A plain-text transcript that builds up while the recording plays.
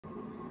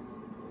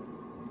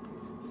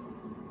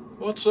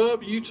What's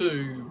up,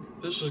 YouTube?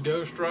 This is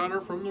Ghost Rider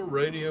from the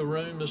radio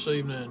room this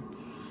evening.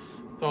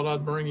 Thought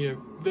I'd bring you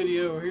a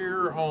video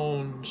here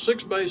on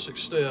 6 basic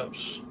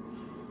steps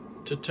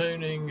to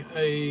tuning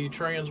a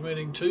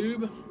transmitting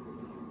tube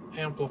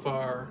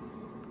amplifier.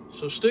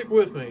 So stick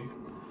with me.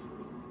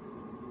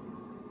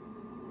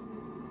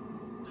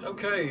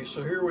 Okay,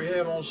 so here we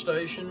have on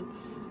station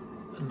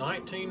a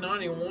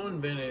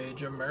 1991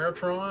 vintage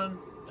Ameritron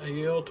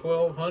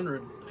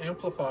AL-1200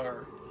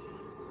 amplifier.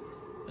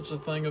 It's a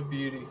thing of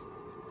beauty.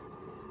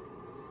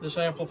 This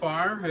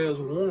amplifier has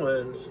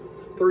one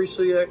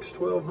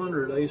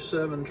 3CX1200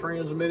 A7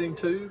 transmitting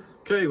tube.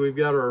 Okay, we've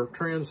got our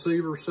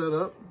transceiver set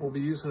up. We'll be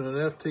using an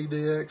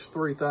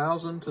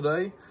FTDX3000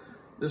 today.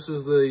 This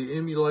is the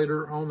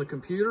emulator on the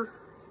computer,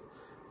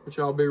 which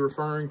I'll be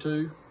referring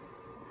to.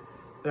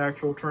 The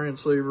actual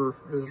transceiver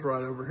is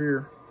right over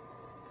here.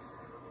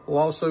 We'll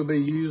also be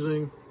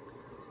using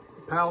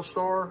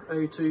Palstar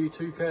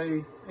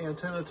AT2K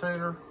antenna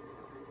tuner.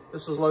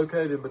 This is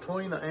located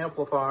between the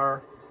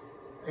amplifier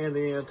and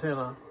the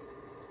antenna.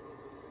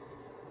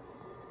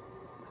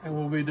 And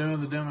we'll be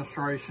doing the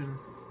demonstration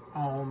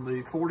on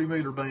the 40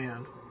 meter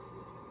band.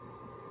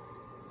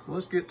 So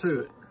let's get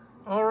to it.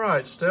 All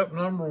right, step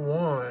number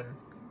 1.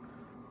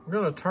 We're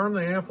going to turn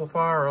the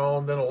amplifier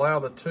on, then allow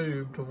the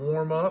tube to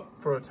warm up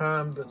for a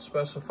time that's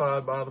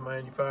specified by the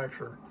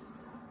manufacturer.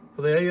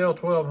 For the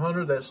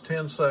AL-1200, that's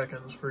 10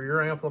 seconds. For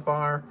your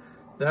amplifier,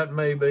 that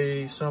may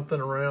be something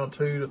around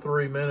 2 to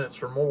 3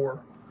 minutes or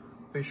more.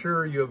 Be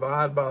sure you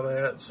abide by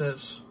that,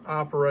 since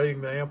operating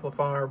the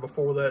amplifier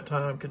before that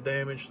time could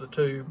damage the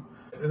tube.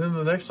 And then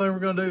the next thing we're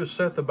going to do is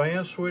set the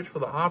band switch for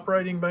the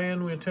operating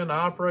band we intend to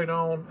operate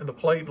on, and the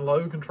plate and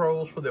load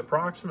controls for the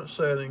approximate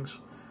settings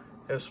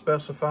as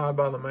specified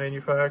by the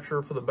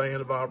manufacturer for the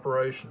band of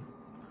operation.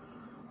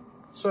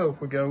 So if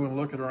we go and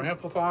look at our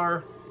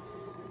amplifier,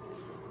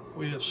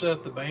 we have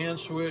set the band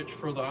switch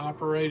for the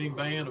operating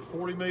band of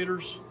 40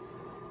 meters,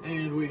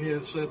 and we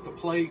have set the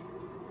plate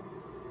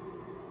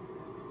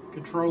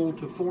control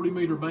to 40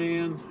 meter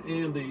band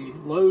and the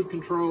load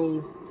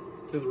control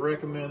to the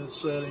recommended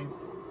setting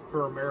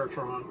per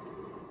Ameritron.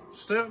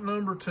 Step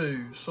number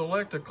 2,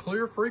 select a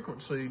clear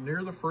frequency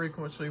near the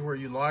frequency where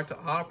you'd like to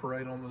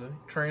operate on the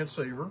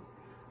transceiver,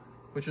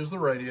 which is the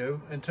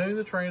radio, and tune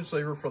the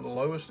transceiver for the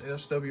lowest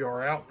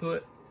SWR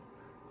output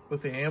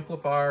with the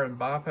amplifier in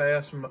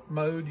bypass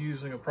mode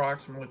using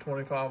approximately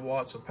 25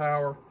 watts of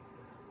power,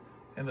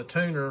 and the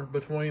tuner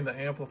between the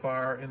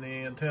amplifier and the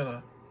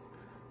antenna.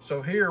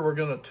 So here we're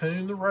going to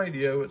tune the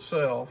radio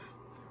itself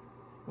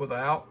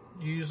without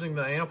using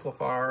the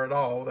amplifier at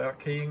all, without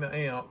keying the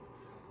amp,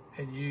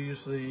 and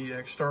use the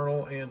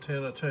external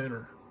antenna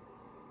tuner.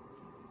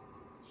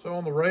 So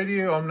on the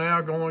radio, I'm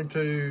now going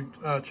to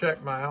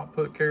check my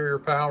output carrier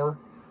power,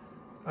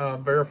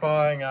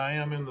 verifying I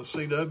am in the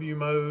CW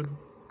mode.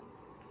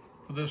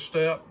 For this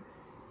step,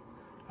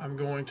 I'm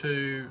going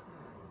to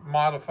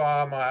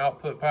modify my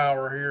output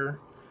power here,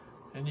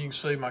 and you can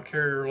see my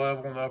carrier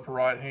level on the upper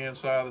right hand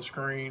side of the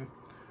screen.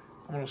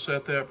 I'm going to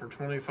set that for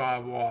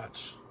 25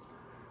 watts.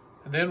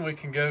 And then we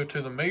can go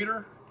to the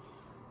meter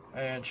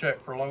and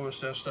check for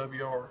lowest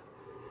SWR.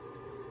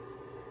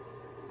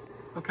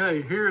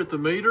 Okay, here at the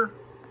meter,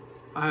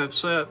 I have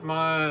set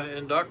my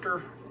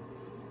inductor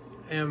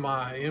and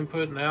my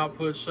input and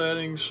output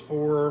settings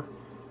for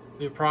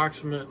the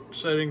approximate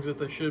settings that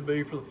they should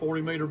be for the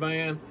 40 meter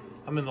band.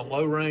 I'm in the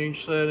low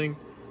range setting.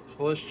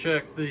 So let's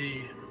check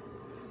the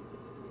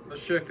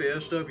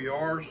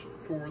SWRs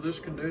for this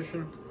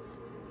condition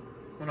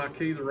when I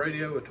key the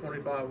radio at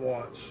 25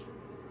 watts.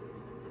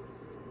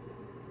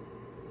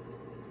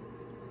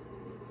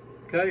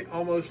 Okay,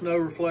 almost no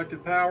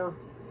reflected power.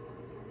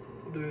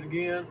 We'll do it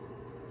again.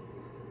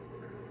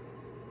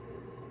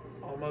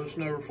 Almost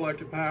no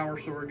reflected power,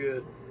 so we're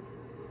good.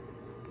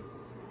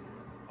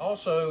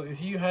 Also,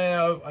 if you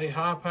have a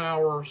high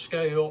power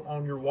scale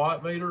on your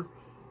watt meter,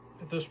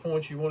 at this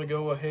point you want to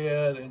go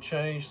ahead and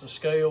change the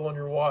scale on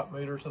your watt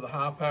meter to the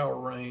high power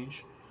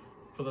range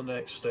for the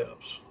next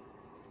steps.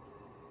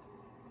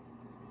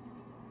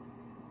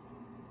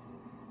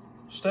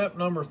 Step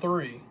number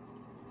 3.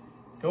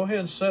 Go ahead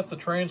and set the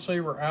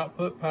transceiver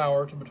output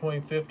power to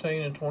between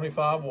 15 and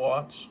 25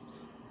 watts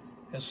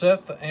and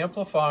set the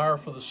amplifier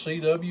for the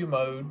CW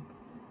mode.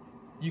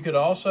 You could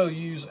also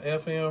use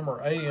FM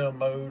or AM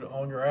mode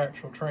on your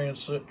actual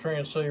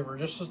transceiver,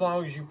 just as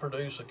long as you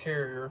produce a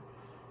carrier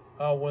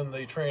when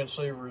the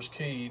transceiver is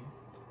keyed.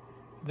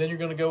 Then you're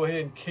going to go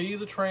ahead and key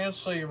the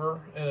transceiver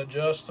and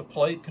adjust the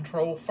plate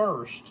control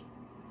first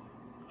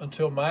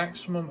until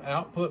maximum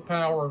output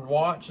power in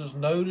watts is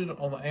noted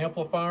on the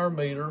amplifier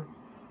meter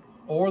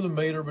or the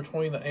meter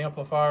between the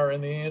amplifier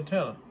and the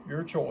antenna,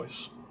 your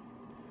choice.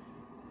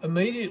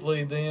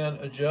 Immediately then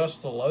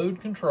adjust the load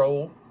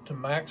control to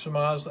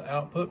maximize the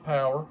output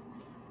power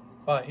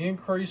by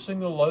increasing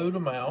the load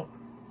amount,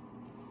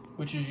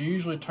 which is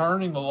usually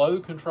turning the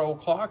load control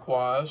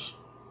clockwise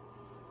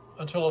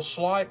until a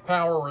slight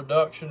power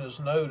reduction is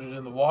noted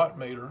in the watt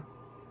meter.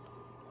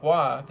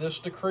 Why? This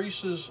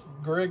decreases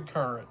grid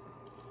current.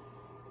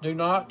 Do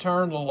not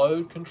turn the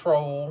load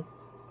control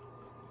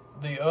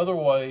the other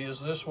way, as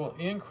this will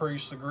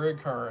increase the grid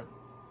current.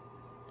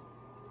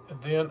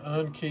 And then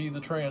unkey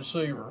the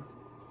transceiver.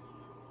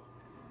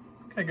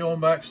 Okay, going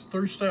back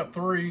through step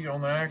 3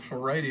 on the actual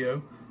radio,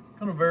 I'm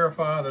going to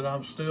verify that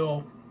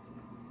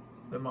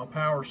that my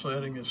power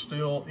setting is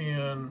still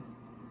in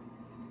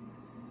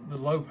the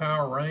low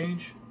power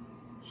range.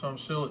 So I'm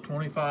still at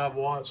 25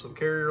 watts of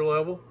carrier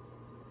level.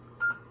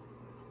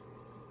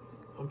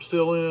 I'm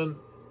still in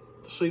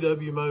the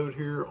CW mode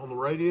here on the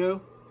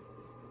radio.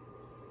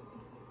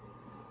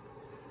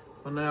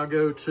 I'll now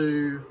go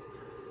to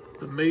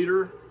the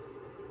meter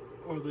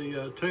or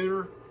the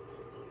tuner,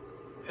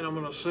 and I'm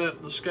going to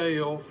set the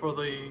scale for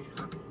the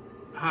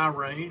high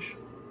range.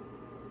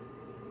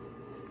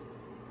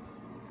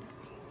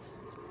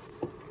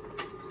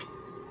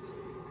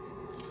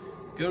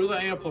 Go to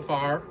the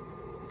amplifier,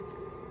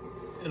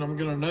 and I'm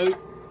going to note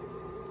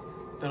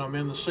that I'm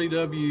in the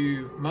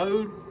CW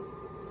mode.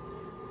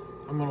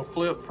 I'm going to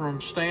flip from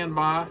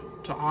standby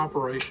to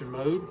operation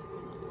mode.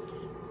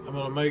 I'm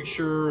going to make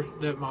sure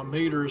that my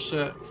meter is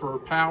set for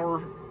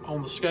power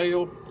on the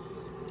scale,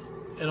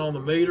 and on the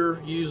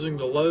meter, using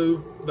the low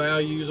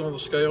values on the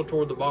scale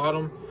toward the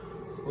bottom,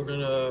 we're going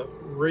to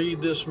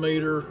read this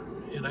meter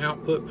in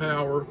output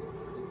power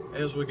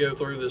as we go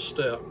through this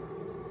step.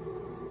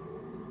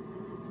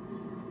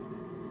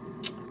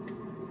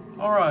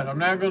 All right, I'm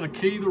now going to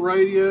key the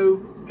radio,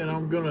 and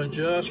I'm going to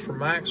adjust for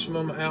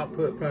maximum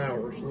output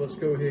power. So let's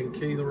go ahead and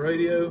key the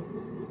radio,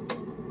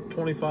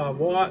 25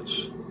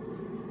 watts.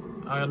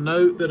 I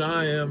note that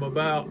I am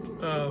about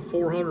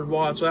 400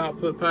 watts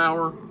output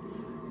power,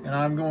 and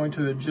I'm going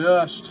to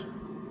adjust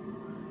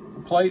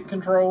the plate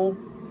control.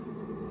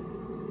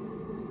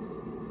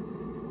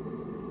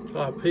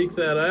 So I peak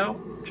that out,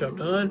 which I've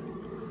done.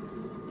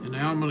 And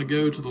now I'm going to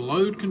go to the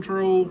load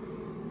control,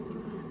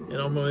 and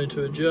I'm going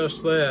to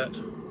adjust that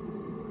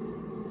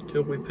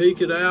till we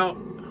peak it out.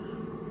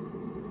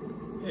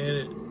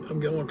 And I'm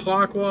going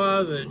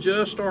clockwise, and it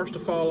just starts to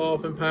fall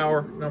off in power,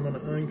 and I'm going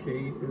to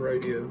unkey the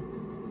radio.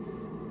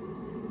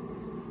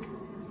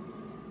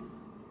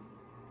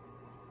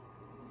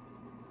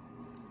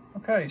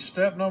 Okay,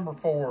 step number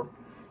 4.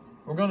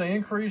 We're going to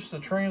increase the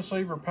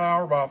transceiver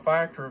power by a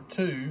factor of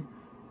 2.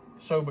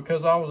 So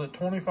because I was at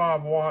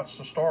 25 watts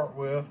to start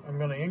with, I'm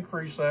going to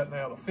increase that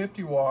now to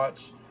 50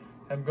 watts.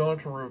 I'm going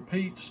to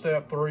repeat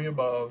step 3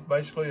 above,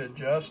 basically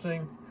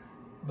adjusting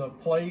the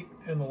plate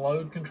and the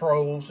load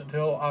controls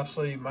until I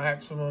see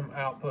maximum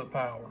output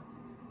power.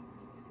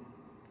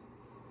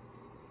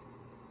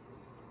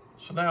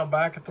 So now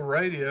back at the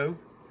radio,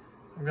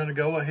 I'm going to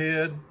go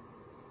ahead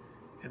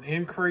and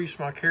increase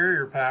my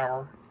carrier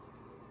power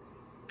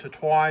to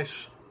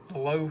twice the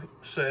low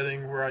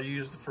setting where I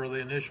used for the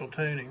initial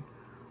tuning.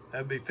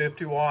 That'd be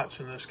 50 watts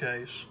in this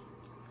case.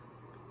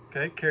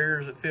 Okay,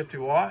 carrier's at 50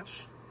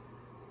 watts.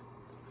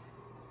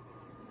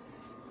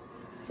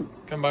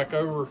 Come back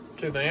over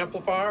to the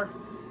amplifier.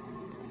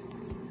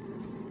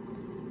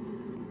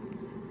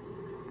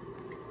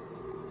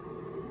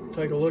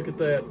 Take a look at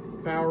that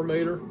power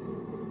meter.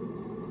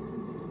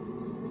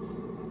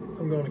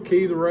 I'm going to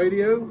key the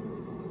radio.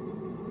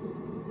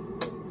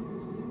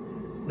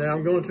 Now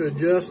I'm going to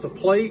adjust the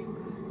plate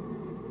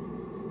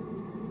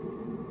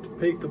to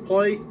peak the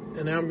plate,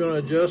 and now I'm going to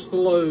adjust the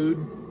load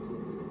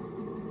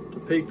to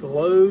peak the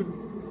load.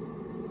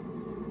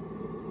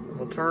 I'm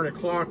going to turn it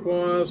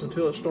clockwise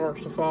until it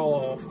starts to fall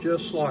off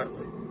just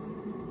slightly.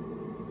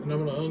 And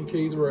I'm going to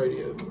unkey the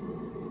radio.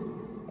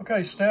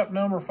 Okay, step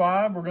number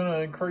 5, we're going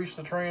to increase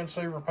the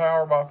transceiver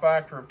power by a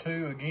factor of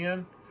 2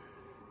 again.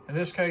 In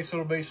this case,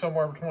 it'll be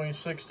somewhere between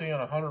 60 and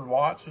 100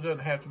 watts. It doesn't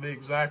have to be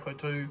exactly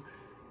 2.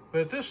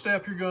 But at this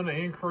step, you're going to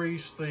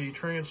increase the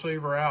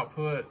transceiver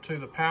output to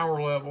the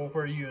power level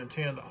where you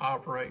intend to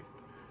operate.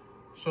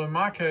 So in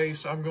my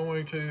case, I'm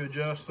going to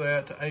adjust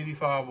that to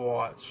 85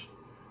 watts.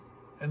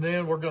 And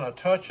then we're going to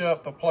touch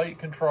up the plate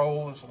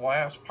control as the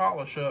last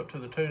polish up to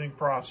the tuning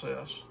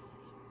process.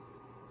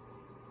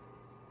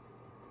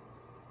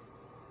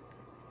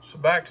 So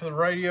back to the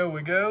radio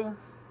we go.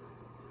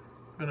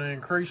 We're going to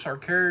increase our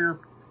carrier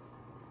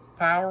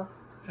power.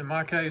 In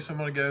my case, I'm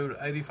going to go to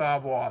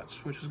 85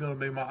 watts, which is going to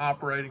be my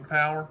operating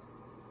power.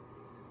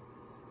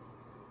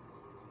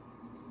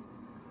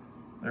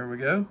 There we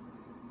go.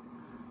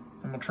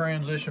 I'm going to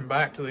transition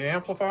back to the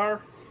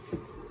amplifier.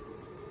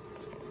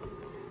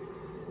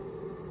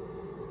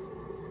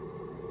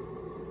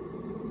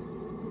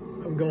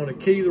 I'm going to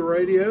key the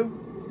radio.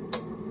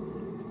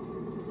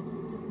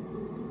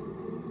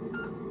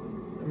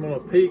 I'm going to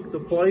peak the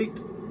plate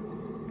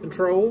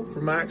control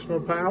for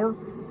maximum power.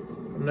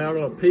 I'm now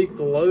going to peak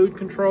the load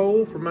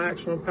control for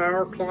maximum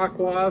power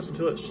clockwise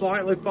until it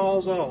slightly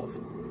falls off.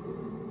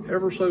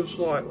 Ever so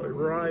slightly,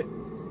 right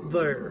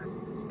there.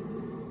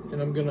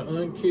 And I'm going to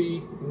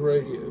unkey the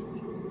radio.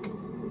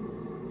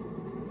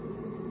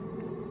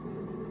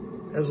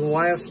 As the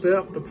last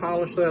step to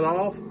polish that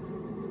off,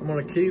 I'm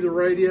going to key the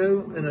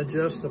radio and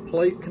adjust the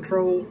plate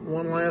control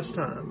one last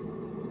time.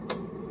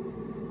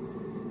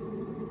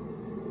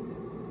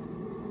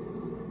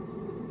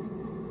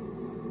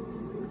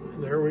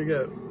 there we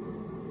go.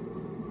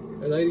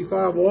 At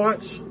 85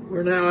 watts,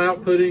 we're now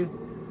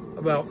outputting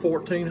about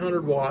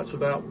 1400 watts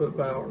of output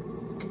power.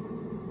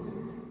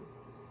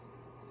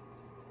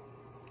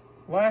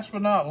 Last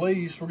but not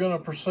least, we're going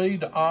to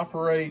proceed to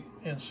operate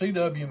in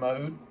CW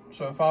mode.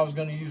 So if I was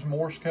going to use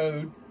Morse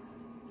code,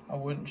 I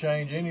wouldn't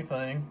change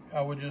anything.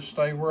 I would just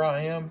stay where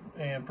I am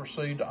and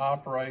proceed to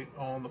operate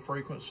on the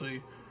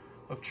frequency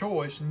of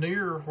choice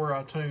near where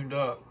I tuned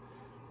up.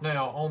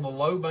 Now, on the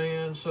low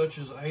bands, such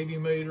as 80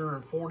 meter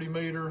and 40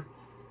 meter,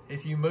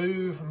 if you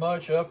move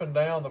much up and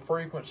down the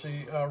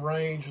frequency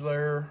range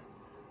there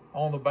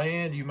on the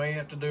band, you may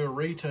have to do a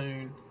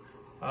retune.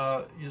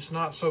 It's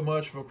not so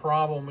much of a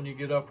problem when you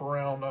get up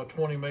around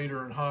 20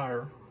 meter and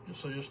higher.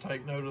 So just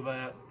take note of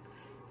that.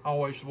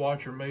 Always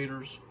watch your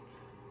meters.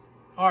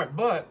 All right,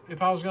 but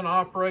if I was going to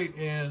operate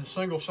in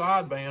single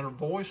sideband or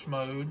voice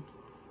mode,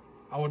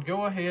 I would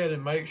go ahead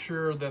and make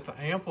sure that the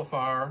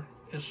amplifier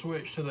is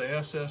switched to the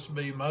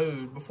SSB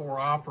mode before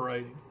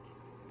operating.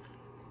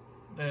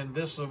 And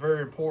this is a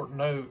very important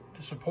note.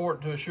 It's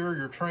important to assure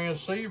your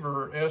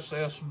transceiver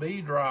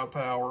SSB drive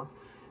power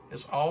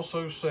is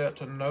also set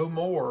to no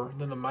more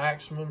than the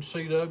maximum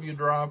CW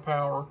drive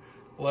power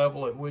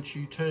level at which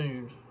you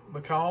tuned,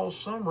 because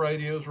some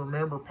radios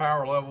remember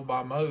power level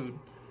by mode.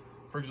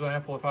 For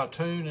example, if I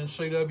tuned in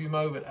CW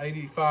mode at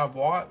 85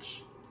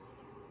 watts,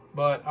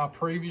 but I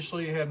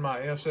previously had my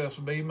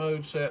SSB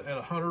mode set at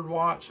 100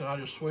 watts and I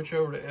just switch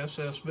over to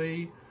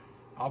SSB,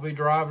 I'll be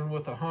driving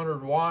with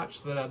 100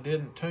 watts that I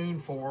didn't tune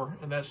for,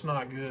 and that's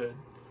not good.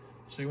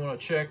 So you want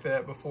to check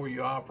that before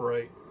you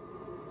operate.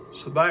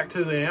 So back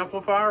to the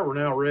amplifier, we're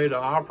now ready to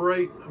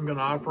operate. I'm going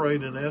to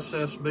operate in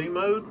SSB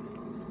mode.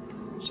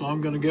 So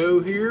I'm going to go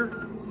here,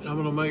 and I'm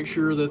going to make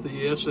sure that the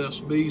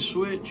SSB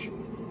switch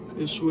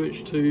is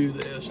switched to the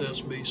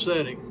SSB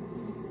setting.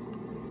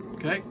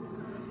 Okay.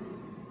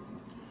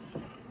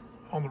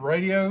 On the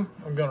radio,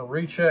 I'm going to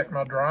recheck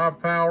my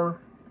drive power.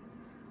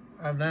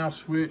 I've now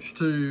switched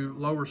to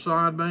lower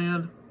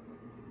sideband.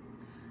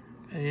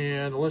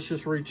 And let's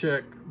just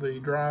recheck the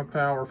drive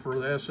power for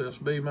the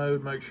SSB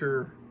mode, make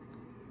sure.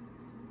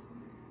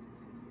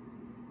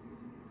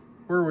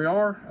 Where we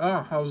are,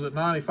 I was at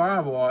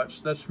 95 watts.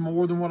 That's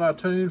more than what I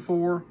tuned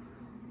for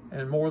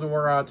and more than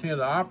where I intend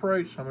to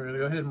operate. So I'm going to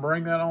go ahead and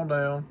bring that on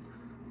down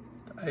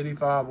to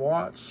 85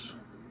 watts.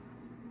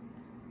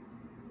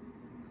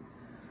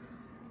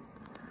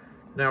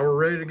 Now we're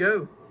ready to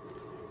go.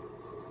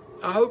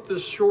 I hope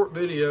this short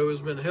video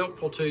has been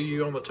helpful to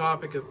you on the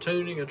topic of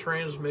tuning a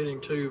transmitting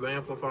tube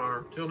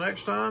amplifier. Till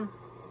next time,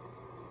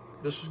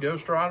 this is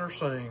Ghost Rider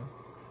saying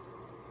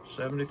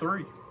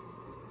 73.